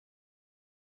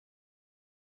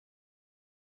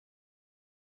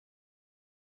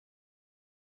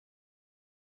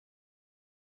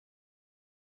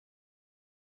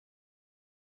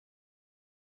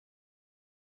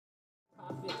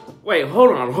Wait,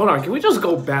 hold on. Can we just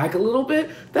go back a little bit?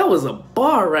 That was a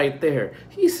bar right there.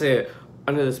 He said,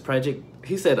 under this project,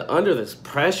 he said, under this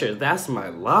pressure, that's my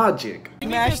logic.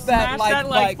 Smash that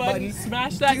like button.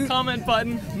 Smash that comment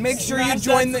button. Make sure you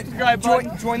join the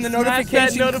join the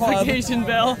notification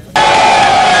bell.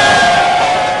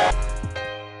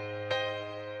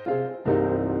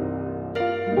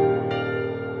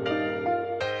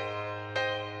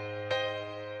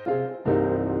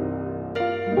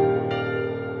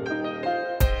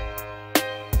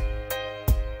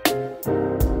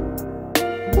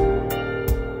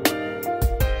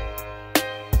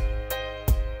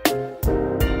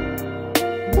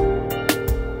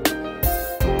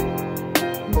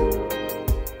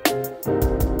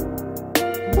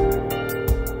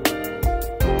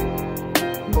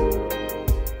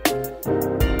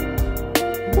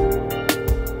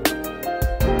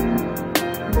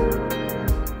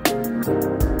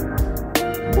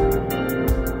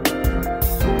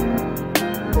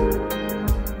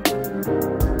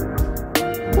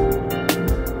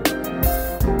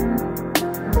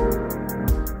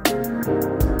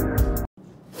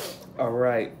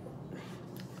 Alright,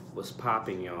 what's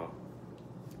popping, y'all?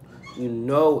 You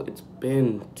know it's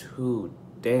been too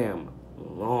damn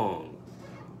long.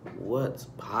 What's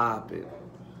popping?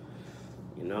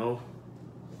 You know,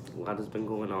 a lot has been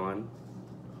going on.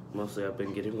 Mostly I've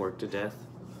been getting worked to death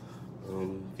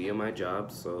via my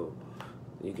job, so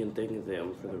you can thank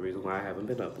them for the reason why I haven't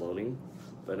been uploading.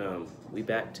 But we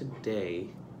back today.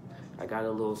 I got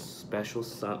a little special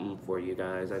something for you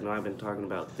guys. I know I've been talking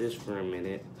about this for a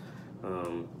minute.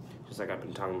 Just like I've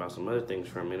been talking about some other things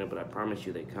for a minute, but I promise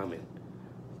you they coming.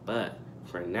 But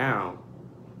for now,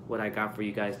 what I got for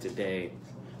you guys today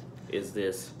is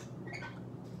this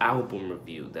album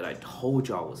review that I told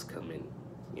y'all was coming.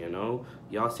 You know,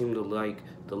 y'all seem to like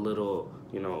the little,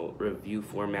 you know, review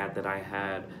format that I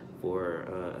had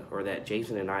for, or that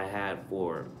Jason and I had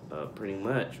for pretty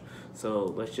much. So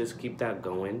let's just keep that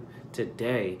going.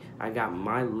 Today, I got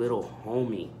my little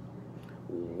homie,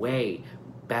 WayBackkThen.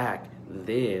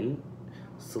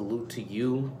 Salute to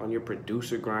you on your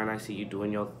producer grind. I see you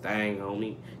doing your thing,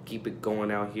 homie. Keep it going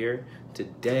out here.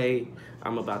 Today,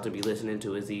 I'm about to be listening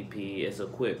to his EP. It's a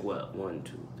quick, what, 1,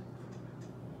 2,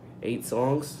 8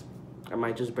 songs? I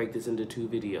might just break this into 2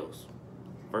 videos.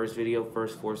 First video,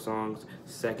 first 4 songs.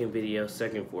 Second video,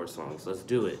 second 4 songs. Let's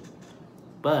do it.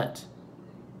 But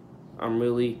I'm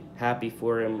really happy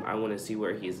for him. I want to see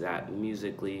where he's at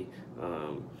musically.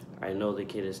 I know the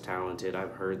kid is talented.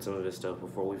 I've heard some of his stuff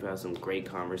before. We've had some great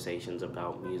conversations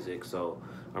about music, so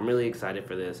I'm really excited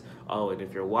for this. Oh, and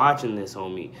if you're watching this,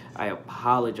 homie, I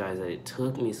apologize that it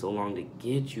took me so long to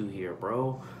get you here,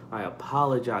 bro. I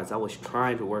apologize. I was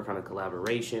trying to work on a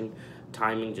collaboration.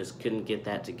 Timing just couldn't get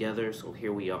that together, so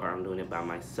here we are. I'm doing it by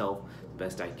myself the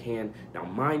best I can. Now,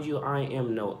 mind you, I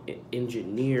am no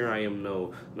engineer. I am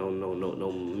no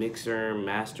mixer,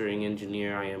 mastering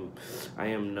engineer. I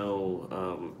am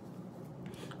no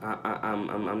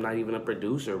I'm not even a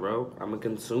producer, bro. I'm a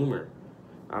consumer.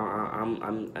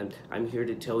 I'm here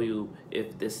to tell you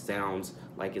if this sounds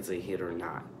like it's a hit or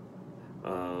not.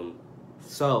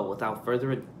 So without further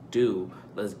ado,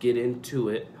 let's get into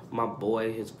it. My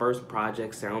boy, his first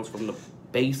project, Sounds from the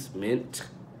Basement.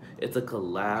 It's a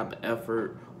collab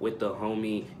effort with the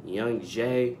homie Young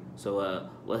Jay. So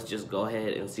let's just go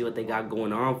ahead and see what they got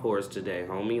going on for us today,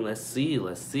 homie. Let's see.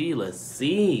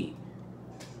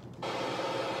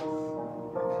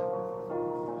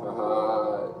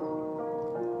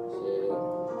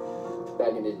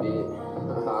 Back in the day,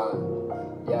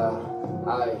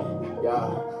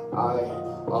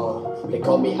 they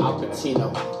call me Al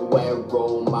Pacino, the way I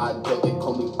roll my dough, they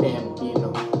call me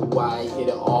Bambino, the way I hit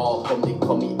it all home, they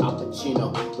call me Al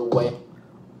Pacino, the way.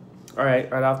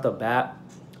 Alright, right off the bat,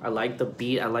 I like the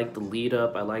beat, I like the lead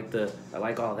up, I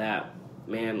like all that.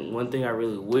 Man, one thing I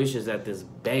really wish is that this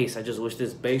bass, I just wish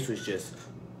this bass was just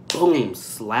boom,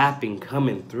 slapping,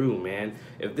 coming through, man.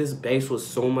 If this bass was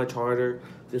so much harder,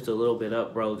 just a little bit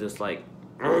up, bro, just like,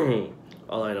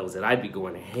 all I know is that I'd be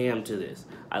going ham to this.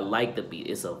 I like the beat,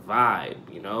 it's a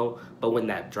vibe, you know? But when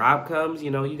that drop comes,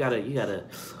 you know, you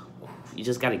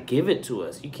just gotta give it to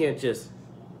us. You can't just,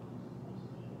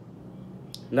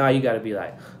 nah, you gotta be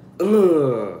like,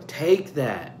 take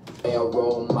that. I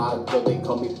roll my dough, they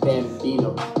call me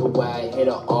Bambino, the way I hit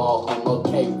it all, I'm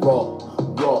okay, raw.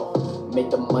 make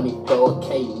the money flow,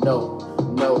 okay? No,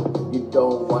 you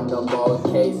don't want no more,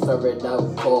 okay? Serve it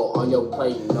up cold on your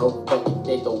plate, no fucking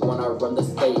they don't wanna run the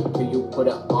state till you put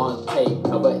it on tape.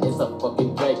 Cover is a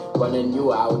fucking Drake, running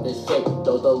you out the shape,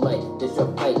 no delay, this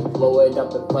your plate, blow it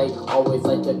up and play, always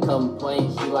like to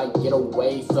complain, she like get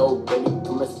away, so baby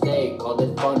come and stay, call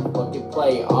this fun fucking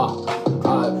play, call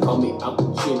me Al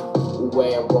Pacino,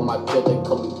 where I roll my bill, they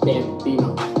call me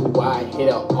Bambino, why I hit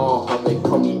it all hard, they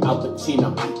call me Al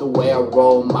Pacino, the way I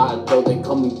roll my dough, they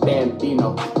call me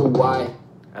Bambino, the why.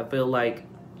 I feel like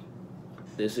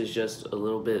this is just a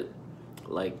little bit,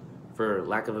 like, for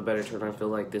lack of a better term, I feel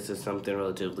like this is something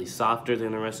relatively softer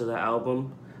than the rest of the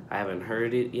album. I haven't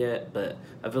heard it yet, but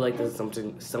I feel like this is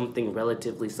something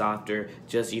relatively softer,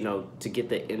 just, you know, to get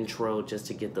the intro, just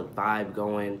to get the vibe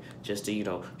going, just to, you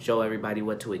know, show everybody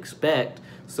what to expect.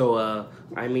 So,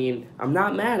 I mean, I'm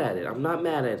not mad at it.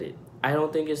 I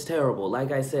don't think it's terrible.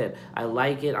 Like I said, I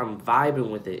like it. I'm vibing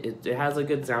with it. It has a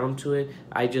good sound to it.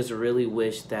 I just really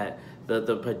wish that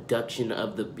the production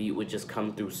of the beat would just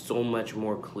come through so much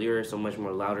more clearer, so much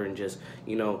more louder, and just,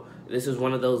 you know, this is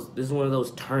one of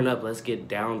those turn up, let's get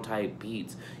down type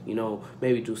beats. You know,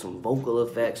 maybe do some vocal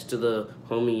effects to the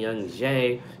homie Young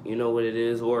Jay, you know what it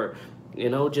is, or, you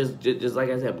know, just like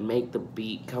I said, make the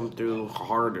beat come through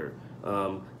harder.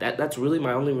 That's really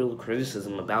my only real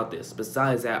criticism about this.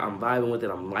 Besides that, I'm vibing with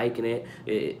it. I'm liking it.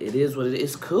 It is what it is.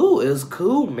 It's cool. It's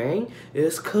cool, man.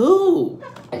 It's cool.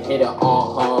 I hit it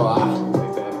all hard.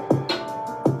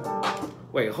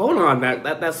 Wait, hold on.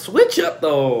 That switch up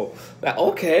though.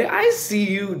 Okay, I see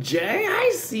you, Jay.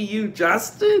 I see you,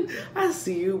 Justin. I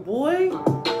see you, boy.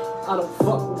 I don't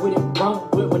fuck with it, run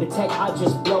with it, tech. I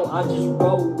just blow. I just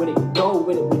roll with it, go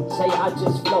with it with Jay. I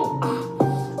just flow.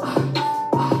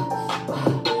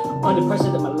 Under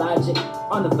pressure to my logic.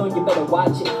 On the phone, you better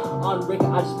watch it. On Rick,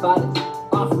 I just bought it.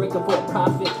 Off Rick for a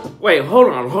profit. Wait,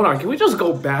 hold on. Can we just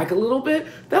go back a little bit?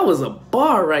 That was a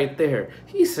bar right there.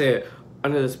 He said,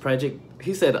 under this pressure,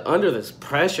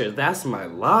 that's my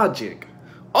logic.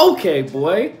 Okay,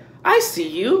 boy. I see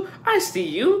you.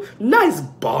 Nice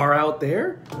bar out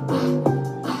there.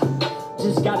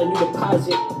 Just got a new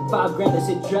deposit. $5 grand, I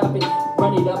said drop it.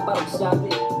 Run it up, I don't stop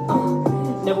it.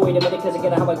 Never wait a minute, cause I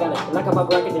get it how I got it. Like a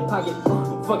pop rocket in pocket.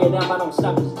 Fuck it up, I don't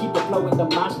stop it. Just keep the flow with the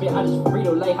mosh pit. I just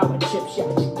Frito lay how I chip shit.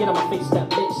 I just get on my face, that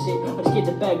lit shit. I just get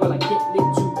the bag while I get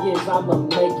lit 2 years. I'ma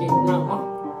make it now.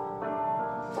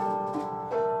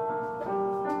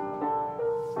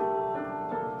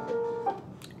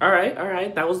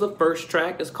 Alright. That was the first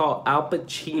track. It's called Al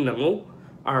Pacino.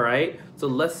 Alright, so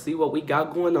let's see what we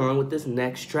got going on with this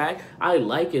next track. I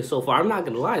like it so far. I'm not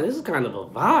gonna lie, this is kind of a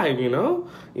vibe, you know?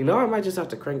 I might just have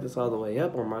to crank this all the way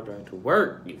up on my drive to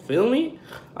work. You feel me?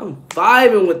 I'm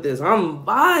vibing with this. I'm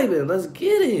vibing. Let's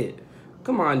get it.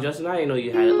 Come on, Justin. I didn't know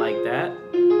you had it like that.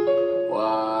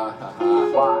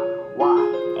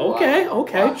 Okay.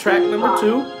 Track number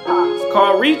 2. It's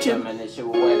called Reaching. We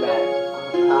going way back.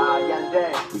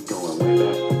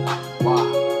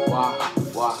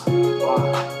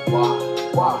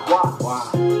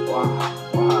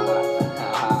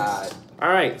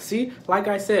 Alright, see, like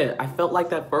I said, I felt like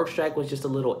that first track was just a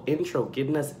little intro,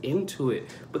 getting us into it.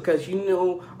 Because, you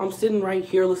know, I'm sitting right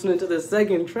here listening to the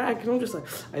second track, and I'm just like,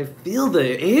 I feel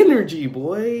the energy,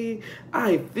 boy.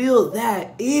 I feel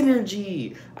that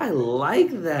energy. I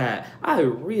like that. I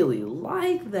really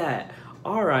like that.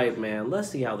 Alright, man, let's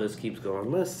see how this keeps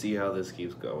going. Let's go.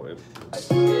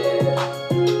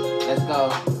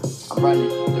 I'm running,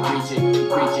 the reaching, the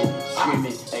preaching,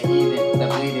 screaming, the heathen, the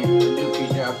bleeding, the new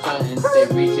creature, I'm stunting, they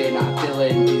reaching, I'm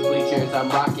feeling these bleachers, I'm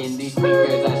rocking these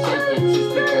speakers, I'm shaking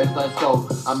 2 speakers, let's go.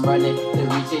 I'm running, the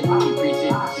reaching, keep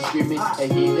preaching, she's screaming, the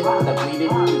heathen, the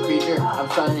bleeding, new creature, I'm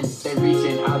stunning, they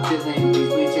reaching, I'm feeling these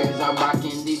bleachers, I'm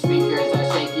rocking these speakers, I'm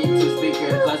shaking 2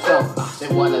 speakers, let's go. They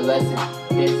want a lesson,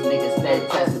 this nigga stay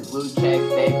tested, blue checks,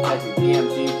 stay flexing,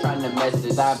 DMG trying to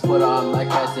message, I put on my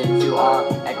crescent, you are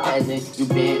at peasant, you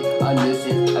been a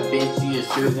nuisance, a bitch, you is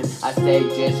cruising, I stay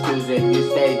just cruising, you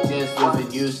stay just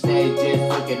losing, you stay just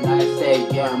looking, I say,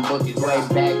 yeah, I'm booking, way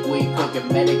back, we cooking,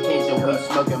 medication, we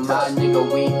smoking, my nigga,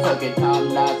 we cooking,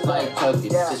 time knots like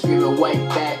tucking, the screaming way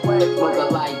back,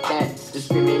 smoking like that, the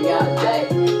screaming young day,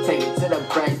 take it to the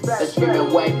brain, the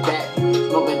screaming way back,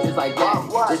 smoking just like that,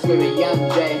 the screaming young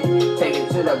Jay, take it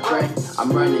to the brain,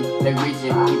 I'm running, they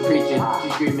reaching, keep preaching,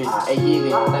 she's screaming, a heathen,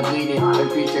 the bleeding, the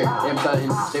creature, them sudden,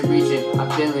 they reaching, I'm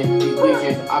feeling these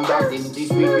bleachers, I'm rocking these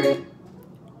speakers.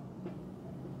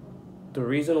 The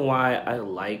reason why I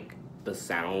like the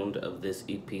sound of this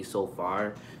EP so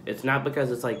far, it's not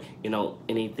because it's like, you know,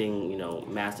 anything, you know,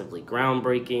 massively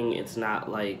groundbreaking. It's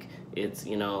not like it's,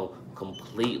 you know,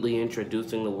 completely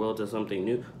introducing the world to something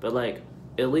new, but like,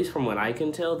 at least from what I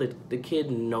can tell, the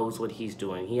kid knows what he's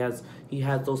doing. He has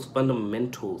those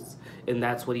fundamentals, and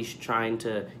that's what he's trying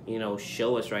to, you know,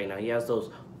 show us right now. He has those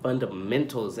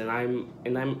fundamentals, and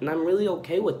I'm really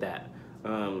okay with that.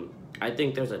 I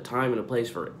think there's a time and a place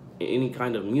for any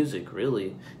kind of music,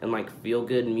 really, and like feel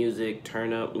good music,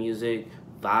 turn up music,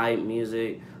 vibe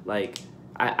music. Like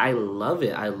I love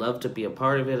it. I love to be a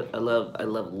part of it. I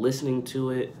love listening to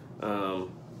it.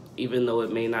 Even though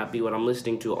it may not be what I'm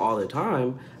listening to all the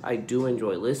time, I do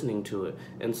enjoy listening to it.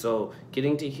 And so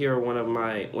getting to hear one of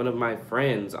my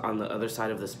friends on the other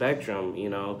side of the spectrum, you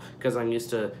know, because I'm used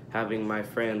to having my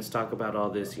friends talk about all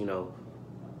this, you know,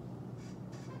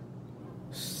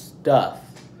 stuff,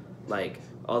 like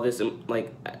all this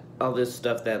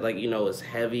stuff that, like, you know, is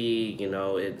heavy, you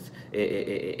know, it's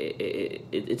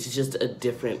just a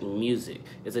different music.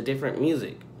 It's a different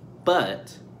music.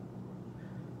 But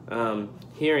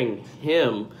hearing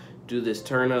him do this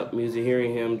turn up music,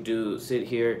 hearing him sit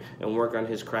here and work on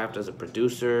his craft as a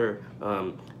producer,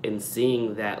 and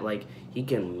seeing that, like, he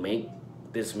can make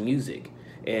this music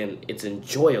and it's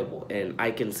enjoyable, and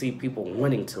I can see people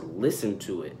wanting to listen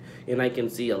to it, and I can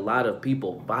see a lot of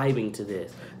people vibing to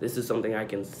this. This is something I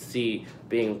can see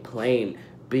being played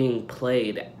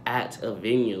at a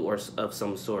venue or of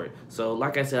some sort. So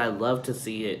like I said, I love to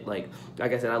see it. Like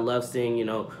I said, I love seeing, you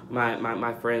know,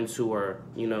 my friends who are,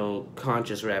 you know,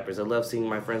 conscious rappers. I love seeing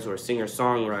my friends who are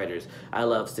singer-songwriters. I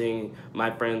love seeing my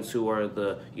friends who are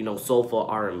the, you know, soulful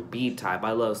R&B type.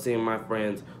 I love seeing my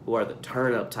friends who are the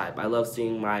turn-up type. I love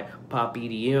seeing my pop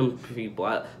EDM people.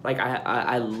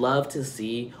 I love to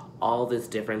see all this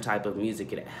different type of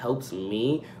music. It helps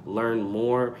me learn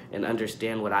more and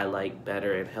understand what I like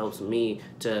better. It helps me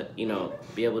to, you know,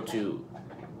 be able to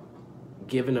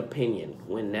give an opinion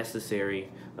when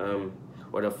necessary,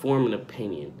 or to form an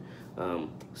opinion.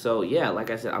 So yeah,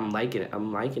 like I said, I'm liking it. I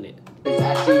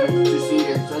see her, to see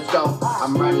her, let's go.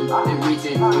 I'm running, they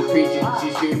reaching, we preaching.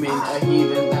 She's screaming, a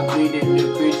heathen, I'm bleeding,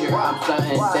 new creature. I'm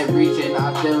stunting, they reaching,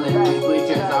 I'm feeling these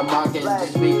bleachers. I'm rocking the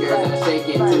speakers, I'm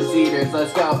shaking, two-seaters,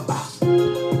 let's go.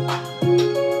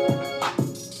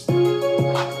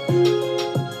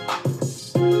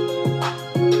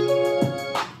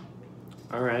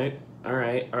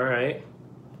 All right.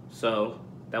 So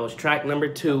that was track number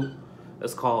 2.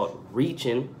 It's called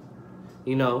Reaching.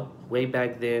 You know, Way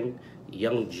Back Then,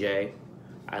 Young Jay.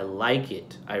 I like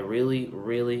it. I really,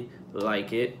 really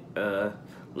like it.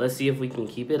 Let's see if we can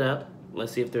keep it up.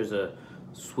 Let's see if there's a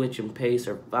switch in pace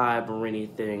or vibe or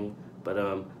anything. But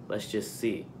let's just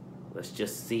see.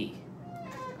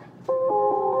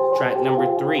 Track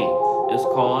number 3 is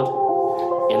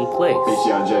called In Place. It's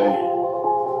Young Jay.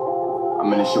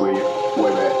 I'm in the shit with you.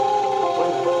 Way back.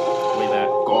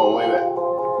 Going way back.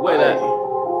 Way back.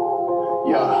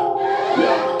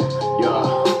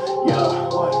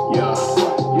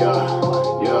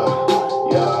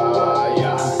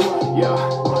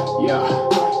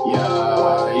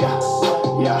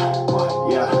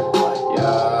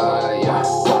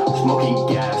 Smoking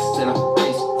gas in her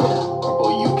face.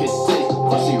 Purple you can taste.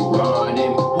 Pussy run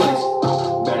in place.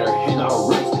 Better hit our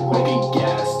race. Smoking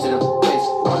gas in her face.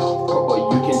 Purple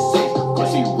you can taste.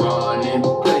 Pussy run in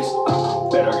place.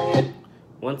 Better hit.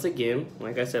 Once again,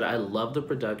 like I said, I love the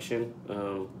production.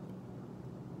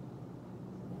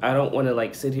 I don't want to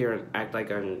like sit here and act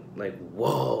like I'm like,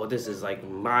 whoa, this is like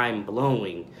mind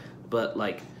blowing. But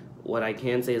like, what I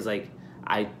can say is like,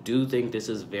 I do think this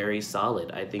is very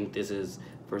solid. I think this is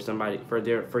for somebody,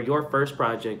 for your first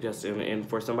project, Justin, and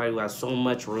for somebody who has so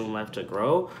much room left to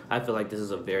grow, I feel like this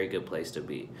is a very good place to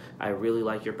be. I really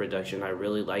like your production. I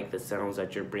really like the sounds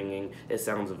that you're bringing. It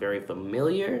sounds very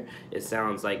familiar. It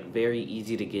sounds like very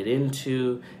easy to get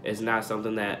into. It's not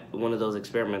something that, one of those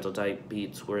experimental type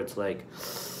beats where it's like,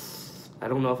 I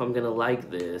don't know if I'm gonna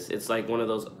like this. It's like one of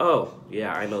those, oh,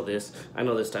 yeah, I know this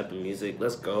type of music.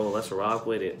 Let's go, let's rock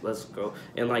with it, let's go.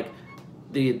 And like,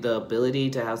 the ability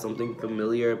to have something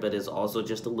familiar but is also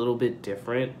just a little bit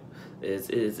different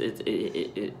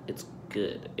it's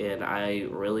good. And I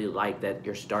really like that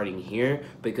you're starting here,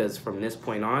 because from this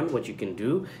point on, what you can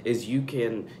do is you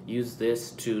can use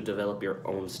this to develop your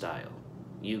own style.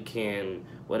 You can,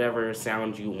 whatever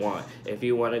sound you want. If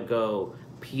you want to go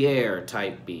Pierre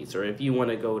type beats, or if you want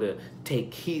to go to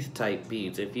Take Keith type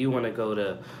beats, if you want to go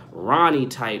to Ronnie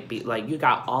type beat, like, you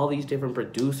got all these different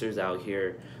producers out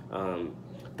here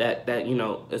that you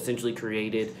know, essentially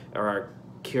created or are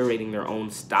curating their own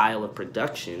style of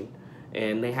production,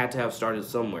 and they had to have started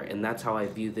somewhere. And that's how I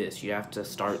view this. You have to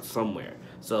start somewhere.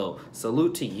 So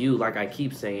salute to you. Like I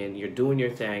keep saying, you're doing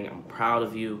your thing. I'm proud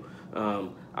of you.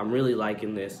 I'm really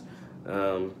liking this.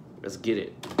 Let's get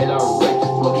it. In a wreck,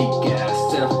 smoking gas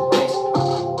to the face.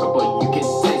 Purple you can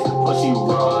taste, pussy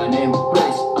run in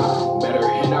place. Better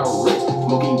hit our wrist,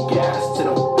 smoking gas to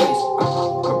the face.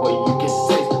 Purple you can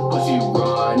taste, pussy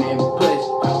run in place.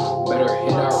 Better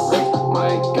hit our wrist,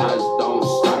 my guns don't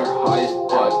stutter. Highest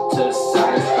part to the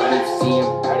side, started seeing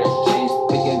patterns change,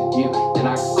 picking you, then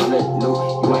I call it new.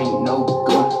 You ain't no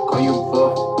good, call you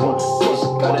buffoon. Bitch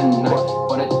got a knife,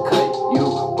 wanna cut you,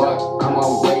 but I'm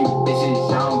away, bitches.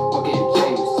 I'm fucking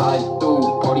James, slide through,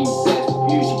 party best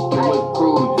view. She do it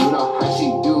crew, you know how she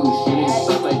do. She ain't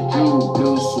stuff like you,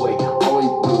 blue sway,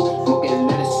 always blue, smoking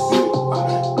lettuce spew.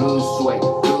 Blue sway,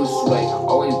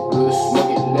 always blue,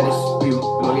 smoking lettuce spew.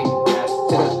 Smoking gas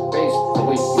to the face,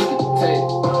 always you can take.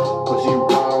 Pussy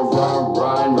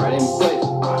run, right in place.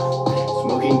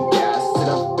 Smoking gas to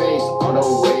the face, all the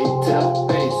way to the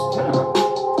face.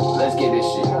 Let's get this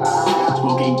shit.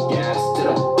 Smoking gas to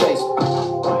the face.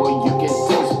 Boy, you can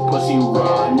taste. Pussy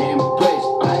run in place.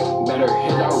 Better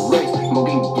hit our race.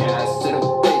 Smoking gas to the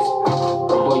face.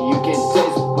 Boy, you can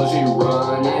taste. Pussy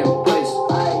run in place.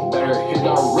 Better hit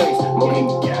our race. Smoking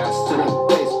gas to the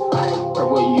face.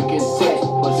 Boy, you can taste.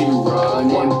 Pussy run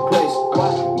in place.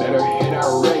 Better hit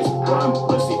our race. Run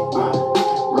pussy.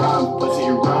 Run pussy.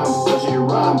 Run pussy.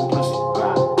 Run pussy.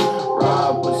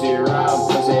 Run pussy. Run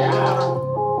pussy.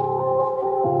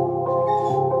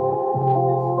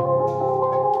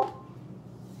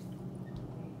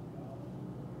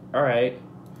 All right,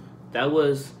 that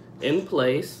was In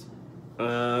Place,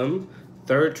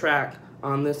 third track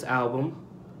on this album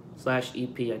 /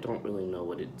 EP. I don't really know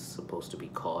what it's supposed to be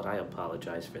called. I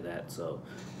apologize for that, so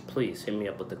please hit me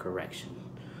up with the correction.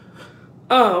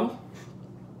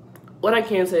 What I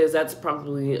can say is that's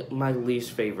probably my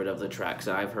least favorite of the tracks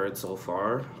that I've heard so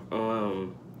far. I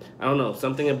don't know,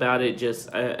 something about it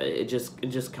just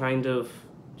kind of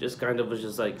was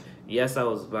just like, yes, I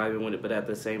was vibing with it, but at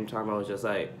the same time I was just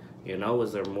like, you know,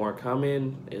 is there more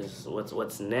coming? Is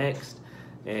what's next?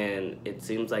 And it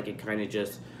seems like it kind of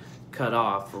just cut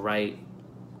off right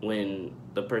when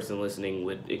the person listening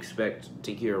would expect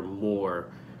to hear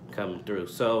more coming through.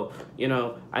 So, you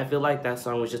know, I feel like that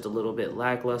song was just a little bit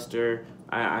lackluster.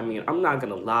 I mean, I'm not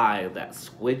gonna lie, that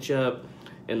switch up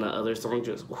in the other song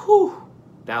just, whew,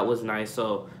 that was nice.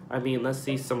 So, I mean, let's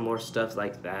see some more stuff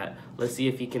like that. Let's see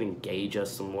if he can engage us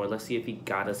some more. Let's see if he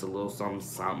got us a little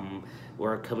something.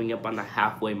 We're coming up on the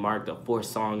halfway mark, the 4th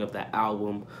song of the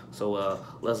album. So,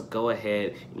 let's go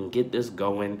ahead and get this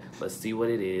going. Let's see what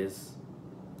it is.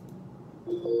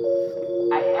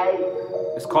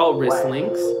 It's called Wrist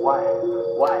Links.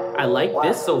 I like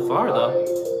this so far, though.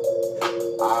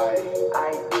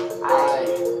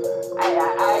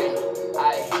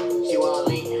 She won't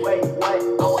leave. Wait, what? I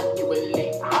want you to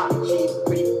leave. She's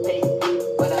pretty pink,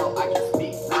 but now I can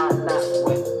speak. Wrist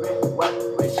wet,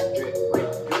 wrist drip,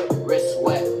 wrist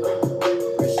wet,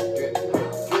 wrist drip.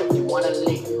 You wanna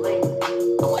leave?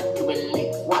 I want you to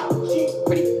leave. She's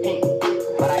pretty pink,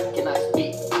 but I cannot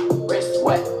speak. Wrist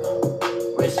wet,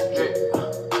 wrist drip,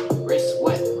 wrist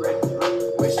wet,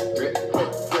 wrist drip.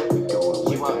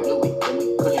 She want Louis, and we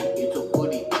couldn't. You too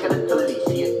booty. Look at the tootie,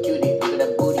 she a cutie. Look at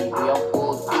that booty, we on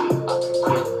full duty.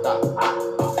 She a thought,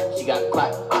 she got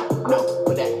clock. No,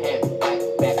 with that head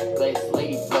back, glaze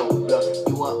lady blow.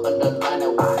 You want underliner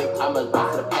with big timers, back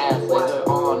to the past. Laser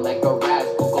on like a rash,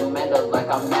 commander like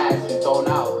I'm mad. She thrown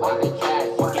out like the trash.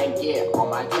 You can't get on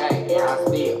my track. I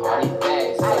see all these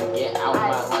bags, so get out my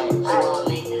lane. She won't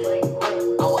leave.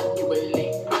 I want you to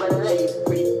leave. She's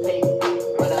pretty pink,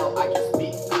 but now I can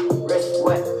speak. Wrist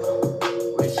wet,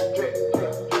 wrist drip,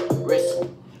 wrist.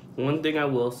 One thing I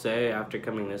will say after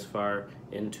coming this far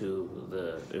into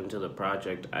the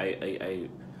project, I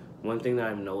one thing that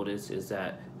I've noticed is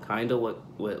that kind of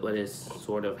what is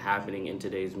sort of happening in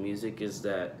today's music is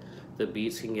that the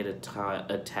beats can get a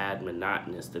tad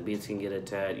monotonous. The beats can get a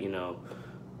tad, you know,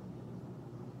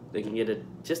 they can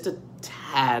get just a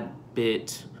tad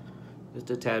bit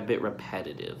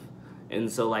repetitive. And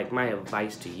so, like, my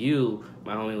advice to you,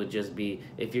 my only would just be,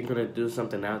 if you're gonna do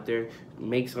something out there,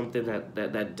 make something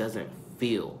that doesn't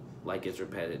feel like it's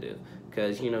repetitive.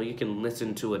 Because, you know, you can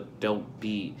listen to a dope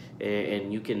beat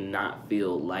and you can not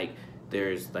feel like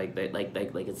there's like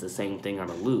it's the same thing on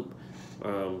a loop.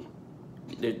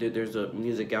 There's a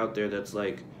music out there that's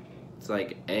like, it's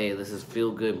like, hey, this is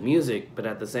feel-good music, but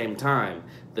at the same time,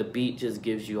 the beat just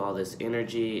gives you all this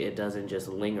energy. It doesn't just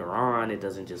linger on. It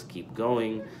doesn't just keep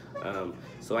going.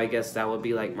 So I guess that would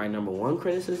be like my number one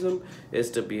criticism,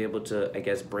 is to be able to, I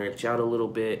guess, branch out a little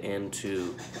bit and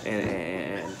to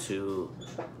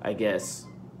I guess,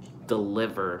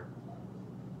 deliver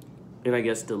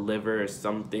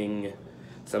something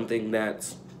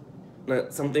that's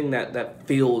something that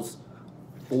feels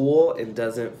full and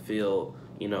doesn't feel,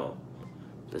 you know,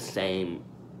 the same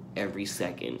every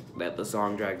second that the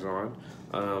song drags on.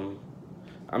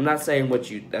 I'm not saying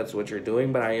that's what you're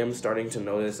doing, but I am starting to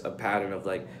notice a pattern of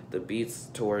like the beats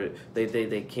toward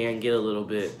they can get a little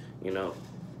bit, you know,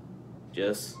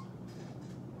 just.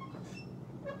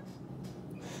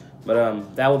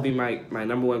 But that would be my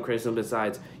number one criticism.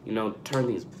 Besides, you know, turn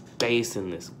these bass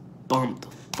and this bump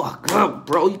the fuck up,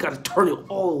 bro. You gotta turn it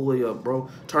all the way up, bro.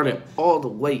 Turn it all the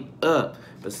way up.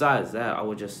 Besides that, I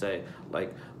would just say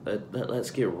like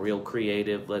let's get real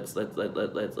creative. Let's throw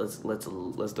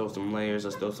some layers.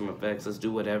 Let's throw some effects. Let's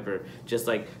do whatever. Just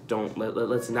like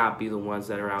let's not be the ones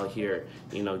that are out here,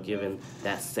 you know, giving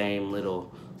that same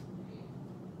little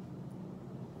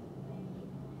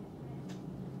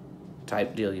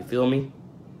type deal. You feel me?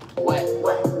 Wet,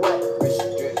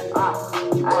 restrict.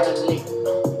 You wanna lick?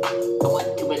 I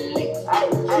want to be licked.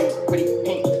 She's pretty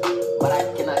pink, but I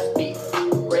cannot speak.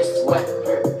 Wrist wet,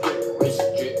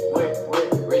 restrict.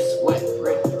 Wrist wet,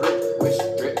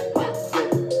 restrict.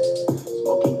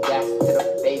 Smoking gas to the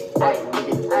face, like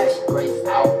nigga disgrace.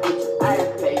 I'll put you in the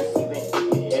place, even if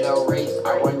you hit a race. I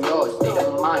run your state of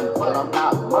mind, but I'm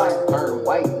not mine. Turn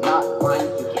white, not mine.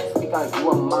 You can't speak on you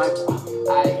are mine.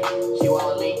 She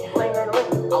wanna lick. I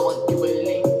want to be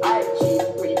licked. She's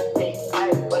pretty pink,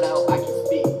 but now I can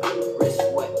speak. Wrist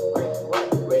wet,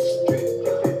 restrict.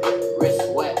 Wrist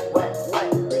wet,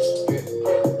 restrict.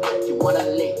 She wanna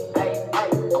lick. I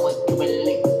want to be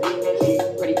licked. She's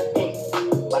pretty pink,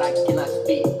 but I cannot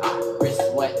speak. Wrist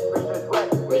wet,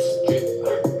 restrict.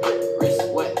 Wrist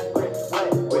wet,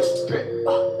 restrict.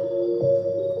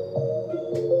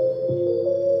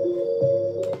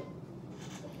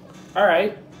 All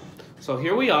right, so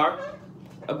here we are,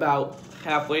 about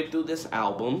halfway through this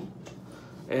album,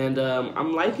 and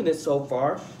I'm liking it so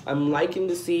far. I'm liking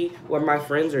to see what my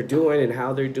friends are doing and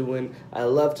how they're doing. I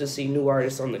love to see new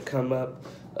artists on the come up.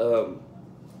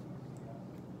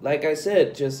 Like I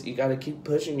said, just you gotta keep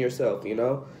pushing yourself. You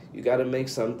know, you gotta make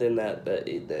something that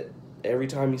every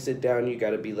time you sit down, you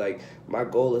gotta be like, my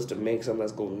goal is to make something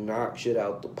that's gonna knock shit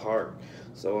out the park.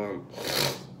 So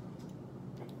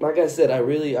like I said, I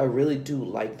really do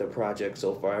like the project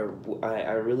so far.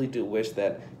 I really do wish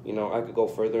that, you know, I could go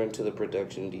further into the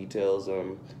production details.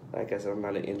 Like I said, I'm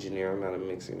not an engineer. I'm not a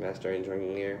mixing master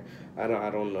engineer. I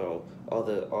don't know all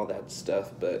that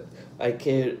stuff, but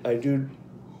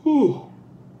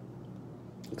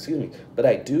excuse me, but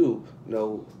I do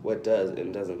know what does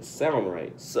and doesn't sound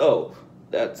right. So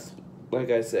that's, like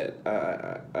I said,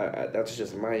 that's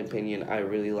just my opinion. I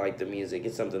really like the music.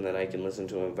 It's something that I can listen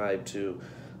to and vibe to.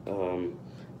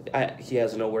 He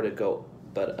has nowhere to go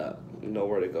but up.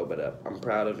 I'm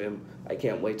proud of him. I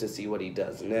can't wait to see what he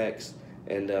does next.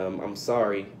 And I'm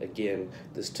sorry, again,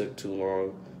 this took too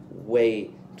long, way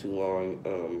too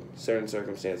long, certain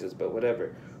circumstances, but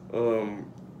whatever.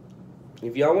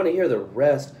 If y'all want to hear the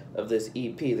rest of this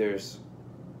EP, there's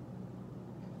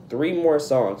 3 more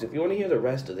songs. If you want to hear the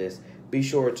rest of this, be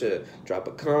sure to drop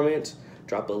a comment,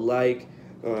 drop a like.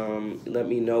 Let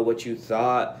me know what you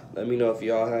thought. Let me know if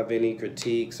y'all have any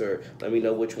critiques, or let me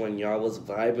know which one y'all was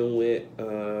vibing with.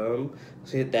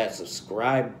 Hit that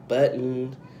subscribe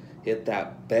button, hit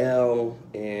that bell,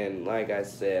 and like I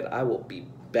said, I will be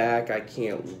back. I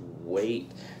can't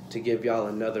wait to give y'all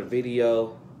another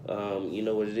video. You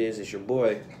know what it is. It's your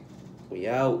boy. We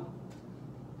out.